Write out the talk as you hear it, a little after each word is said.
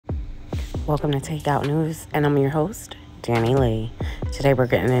Welcome to Takeout News, and I'm your host, Danny Lee. Today we're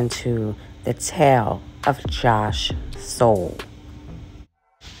getting into the tale of joshsole. All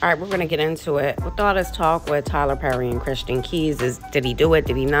right, we're going to get into it. With all this talk with Tyler Perry and Christian Keys, did he do it?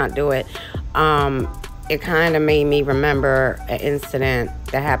 Did he not do it? It kind of made me remember an incident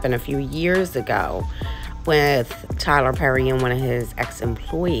that happened a few years ago with Tyler Perry and one of his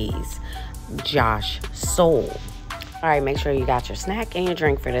ex-employees, joshsole. All right, make sure you got your snack and your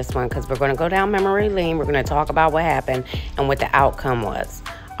drink for this one because we're going to go down memory lane. We're going to talk about what happened and what the outcome was.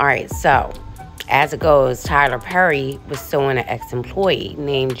 All right, so as it goes, Tyler Perry was suing an ex-employee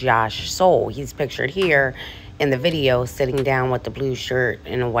named joshsole. He's pictured here in the video sitting down with the blue shirt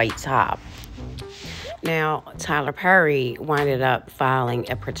and a white top. Now, Tyler Perry winded up filing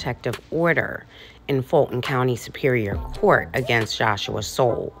a protective order in Fulton County Superior Court against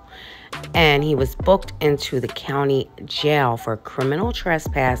joshsole. And he was booked into the county jail for criminal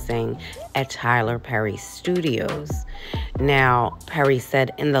trespassing at Tyler Perry's studios. Now, Perry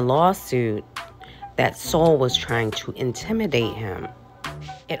said in the lawsuit that Sole was trying to intimidate him.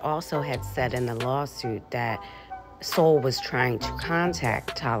 It also had said in the lawsuit that Sole was trying to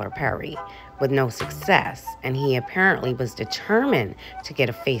contact Tyler Perry with no success, and he apparently was determined to get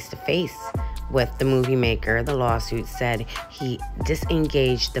a face-to-face with the movie maker. The lawsuit said he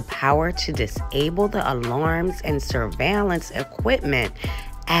disengaged the power to disable the alarms and surveillance equipment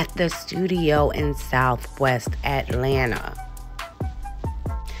at the studio in Southwest Atlanta.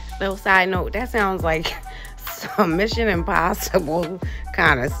 Little side note, that sounds like some Mission Impossible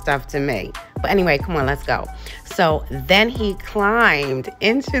kind of stuff to me. But anyway, come on, let's go. So then he climbed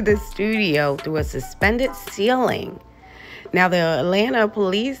into the studio through a suspended ceiling. Now, the Atlanta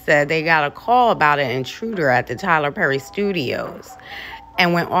police said they got a call about an intruder at the Tyler Perry studios.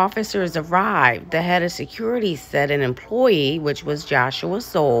 And when officers arrived, the head of security said an employee, which was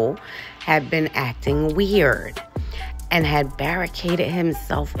joshsole, had been acting weird and had barricaded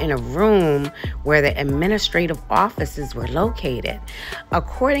himself in a room where the administrative offices were located.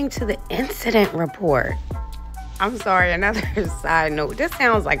 According to the incident report, I'm sorry, another side note, this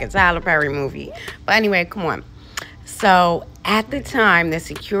sounds like a Tyler Perry movie. But anyway, come on. So at the time, the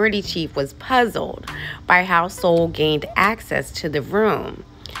security chief was puzzled by how Sole gained access to the room.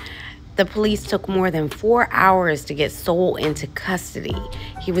 The police took more than 4 hours to get Sole into custody.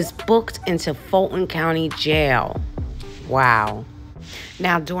 He was booked into Fulton County Jail. Wow.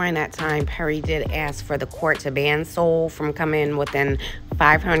 Now, during that time, Perry did ask for the court to ban Sole from coming within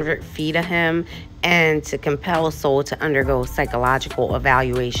 500 feet of him and to compel Sole to undergo psychological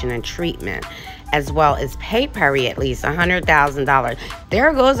evaluation and treatment, as well as pay Perry at least $100,000.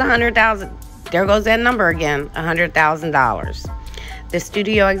 There goes $100,000. There goes that number again, $100,000. The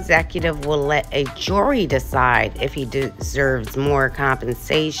studio executive will let a jury decide if he deserves more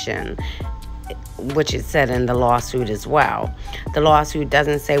compensation, which is said in the lawsuit as well. The lawsuit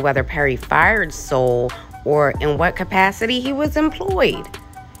doesn't say whether Perry fired Sole or in what capacity he was employed.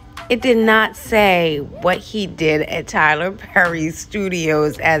 It did not say what he did at Tyler Perry's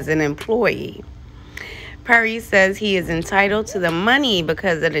studios as an employee. Perry says he is entitled to the money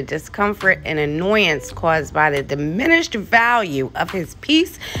because of the discomfort and annoyance caused by the diminished value of his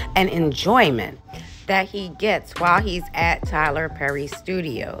peace and enjoyment that he gets while he's at Tyler Perry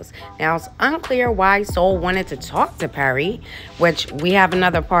Studios. Now, it's unclear why Sole wanted to talk to Perry, which we have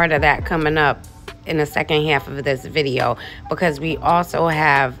another part of that coming up in the second half of this video, because we also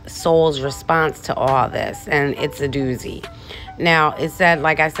have Sole's response to all this, and it's a doozy. Now, it said,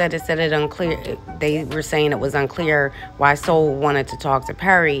 like I said, it unclear. They were saying it was unclear why Sole wanted to talk to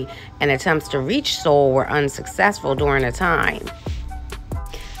Perry, and attempts to reach Sole were unsuccessful during the time.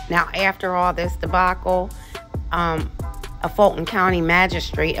 Now, after all this debacle, a Fulton County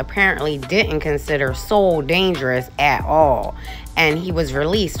magistrate apparently didn't consider Sole dangerous at all, and he was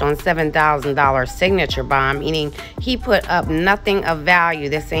released on $7,000 signature bond, meaning he put up nothing of value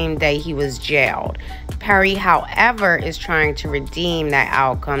the same day he was jailed. Perry, however, is trying to redeem that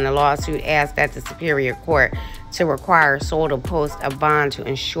outcome. The lawsuit asked that the Superior Court to require Sole to post a bond to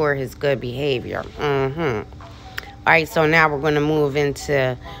ensure his good behavior. All right, so now we're going to move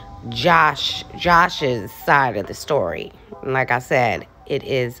into Josh's side of the story. Like I said, it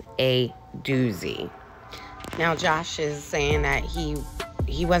is a doozy. Now, Josh is saying that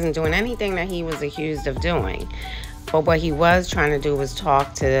he wasn't doing anything that he was accused of doing. But what he was trying to do was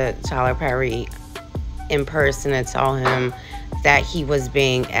talk to Tyler Perry in person and tell him that he was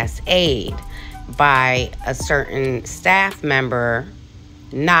being SA'd by a certain staff member,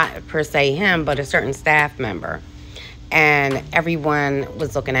 not per se him, but a certain staff member. And everyone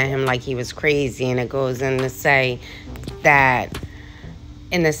was looking at him like he was crazy. And it goes in to say that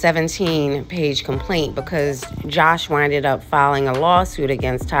in the 17-page complaint because Josh winded up filing a lawsuit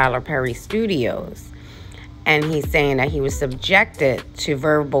against Tyler Studios. And he's saying that he was subjected to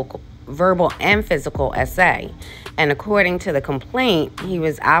verbal and physical SA. And according to the complaint, he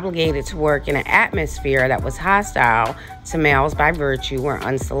was obligated to work in an atmosphere that was hostile to males by virtue or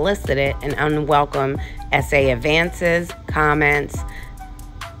unsolicited and unwelcome SA advances, comments,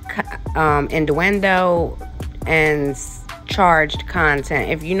 innuendo, and charged content.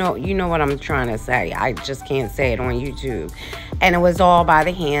 If you know what I'm trying to say. I just can't say it on YouTube. And it was all by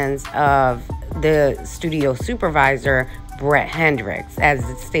the hands of the studio supervisor, Brett Hendrix, as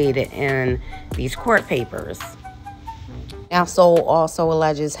it's stated in these court papers. Now, Soul also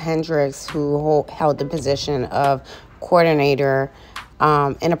alleges Hendrix, who held the position of coordinator,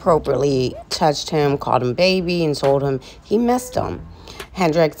 inappropriately touched him, called him baby, and told him he missed him.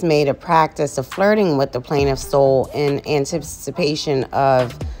 Hendrix made a practice of flirting with the plaintiff's Soul in anticipation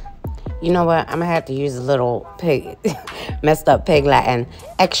of, you know what, I'm going to have to use a little messed up pig Latin,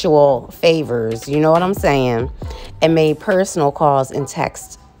 actual favors, you know what I'm saying, and made personal calls and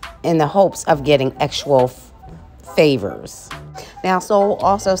texts in the hopes of getting actual favors. Now, Soul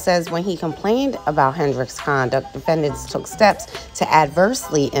also says when he complained about Hendrix's conduct, defendants took steps to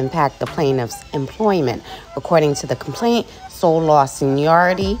adversely impact the plaintiff's employment. According to the complaint, Soul lost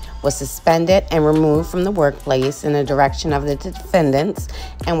seniority, was suspended and removed from the workplace in the direction of the defendants,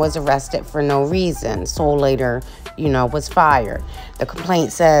 and was arrested for no reason. Soul later, was fired. The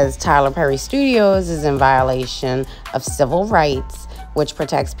complaint says Tyler Studios is in violation of civil rights, which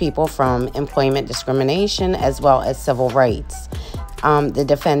protects people from employment discrimination as well as civil rights. The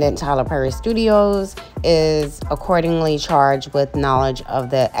defendant, Tyler Studios, is accordingly charged with knowledge of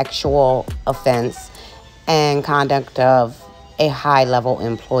the actual offense and conduct of a high-level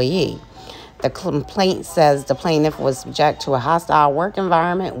employee. The complaint says the plaintiff was subject to a hostile work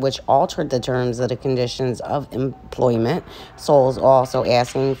environment which altered the terms of the conditions of employment. Soul's also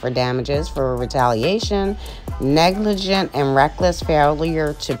asking for damages for retaliation, negligent and reckless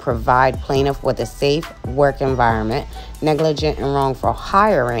failure to provide plaintiff with a safe work environment, negligent and wrongful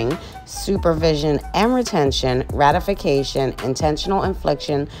hiring, supervision and retention, ratification, intentional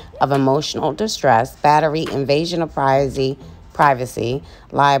infliction of emotional distress, battery, invasion of privacy,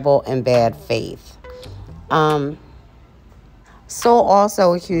 libel, and bad faith. Soul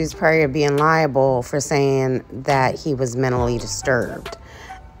also accused Perry of being liable for saying that he was mentally disturbed.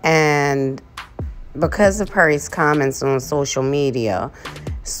 And because of Perry's comments on social media,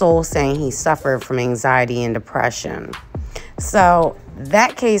 Soul saying he suffered from anxiety and depression. So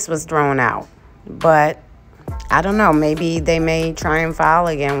that case was thrown out. But I don't know, maybe they may try and file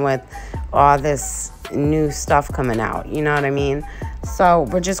again with all this new stuff coming out, you know what I mean? So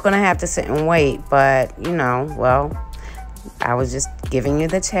we're just gonna have to sit and wait. But I was just giving you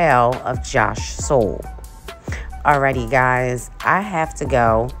the tale of Josh Soul. Alrighty, guys, I have to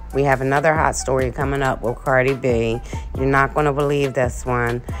go. We have another hot story coming up with Cardi B. You're not gonna believe this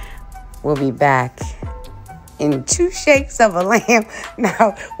one. We'll be back in 2 shakes of a lamb.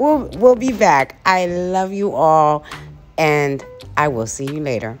 No, we'll be back. I love you all, and I will see you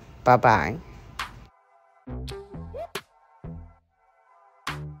later. Bye-bye.